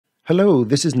Hello,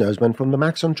 this is Noseman from the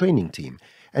Maxon training team,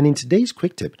 and in today's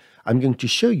quick tip, I'm going to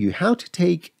show you how to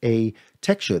take a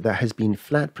texture that has been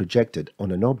flat projected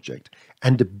on an object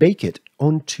and bake it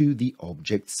onto the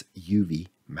object's UV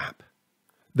map.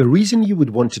 The reason you would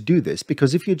want to do this,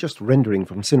 because if you're just rendering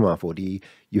from Cinema 4D,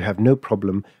 you have no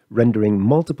problem rendering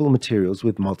multiple materials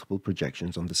with multiple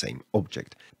projections on the same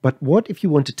object. But what if you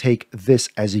want to take this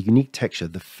as a unique texture,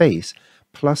 the face,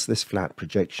 plus this flat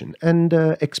projection, and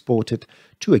export it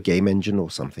to a game engine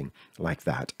or something like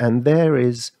that? And there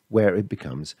is where it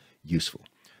becomes useful.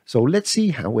 So let's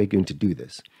see how we're going to do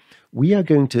this. We are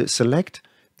going to select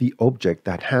the object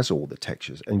that has all the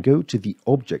textures and go to the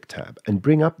Object tab and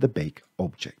bring up the Bake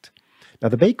object. Now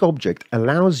the Bake object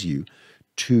allows you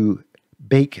to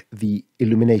bake the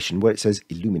illumination where it says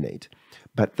Illuminate,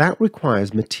 but that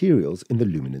requires materials in the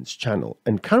luminance channel.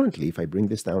 And currently, if I bring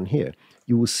this down here,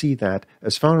 you will see that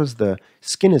as far as the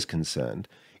skin is concerned,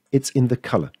 it's in the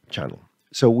color channel.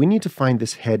 So we need to find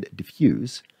this head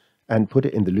diffuse and put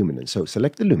it in the luminance. So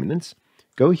select the luminance,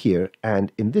 go here,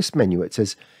 and in this menu it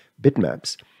says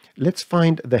bitmaps. Let's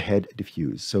find the head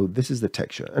diffuse. So this is the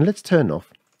texture, and let's turn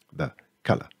off the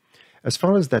color. As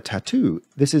far as the tattoo,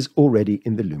 this is already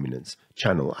in the luminance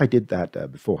channel. I did that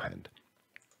beforehand.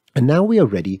 And now we are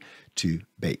ready to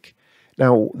bake.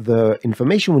 Now, the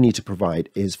information we need to provide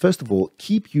is, first of all,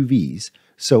 keep UVs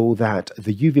so that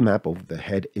the UV map of the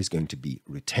head is going to be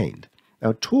retained.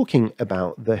 Now, talking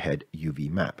about the head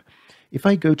UV map, if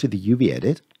I go to the UV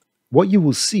edit, what you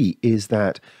will see is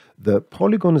that the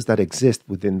polygons that exist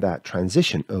within that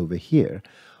transition over here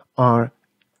are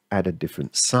at a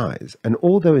different size. And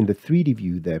although in the 3D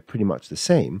view they're pretty much the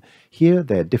same, here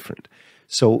they're different.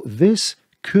 So this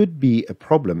could be a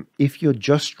problem if you're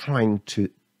just trying to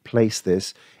place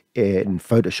this in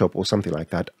Photoshop or something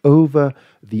like that over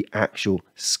the actual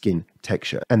skin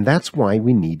texture. And that's why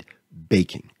we need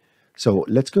baking. So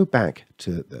let's go back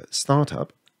to the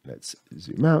startup. Let's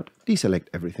zoom out, deselect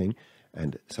everything,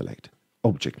 and select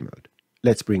object mode.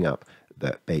 Let's bring up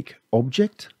the Bake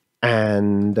object.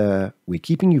 And we're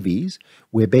keeping UVs,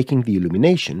 we're baking the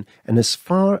illumination, and as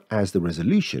far as the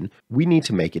resolution, we need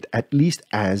to make it at least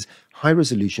as high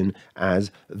resolution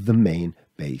as the main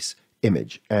base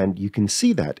image. And you can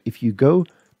see that if you go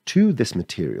to this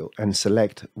material and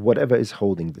select whatever is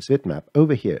holding this bitmap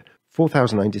over here,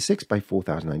 4096 by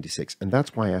 4096, and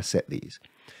that's why I set these.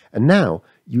 And now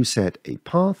you set a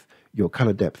path, your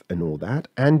color depth and all that,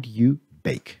 and you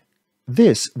bake.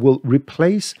 This will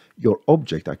replace your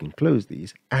object, I can close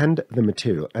these, and the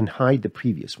material and hide the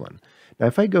previous one. Now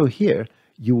if I go here,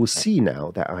 you will see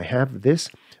now that I have this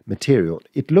material.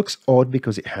 It looks odd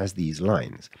because it has these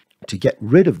lines. To get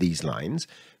rid of these lines,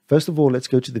 first of all, let's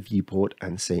go to the viewport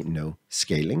and say no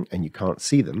scaling, and you can't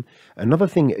see them. Another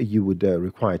thing you would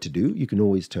require to do, you can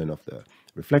always turn off the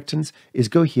reflectance, is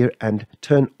go here and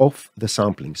turn off the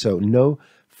sampling. So no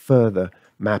further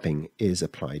mapping is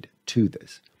applied to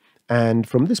this. And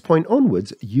from this point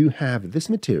onwards, you have this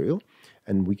material,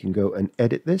 and we can go and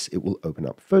edit this. It will open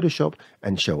up Photoshop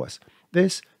and show us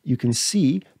this. You can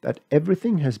see that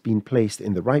everything has been placed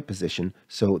in the right position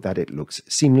so that it looks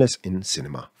seamless in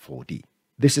Cinema 4D.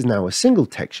 This is now a single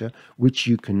texture which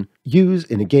you can use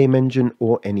in a game engine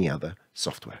or any other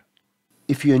software.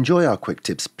 If you enjoy our quick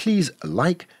tips, please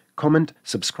like, comment,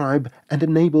 subscribe, and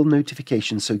enable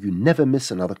notifications so you never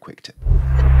miss another quick tip.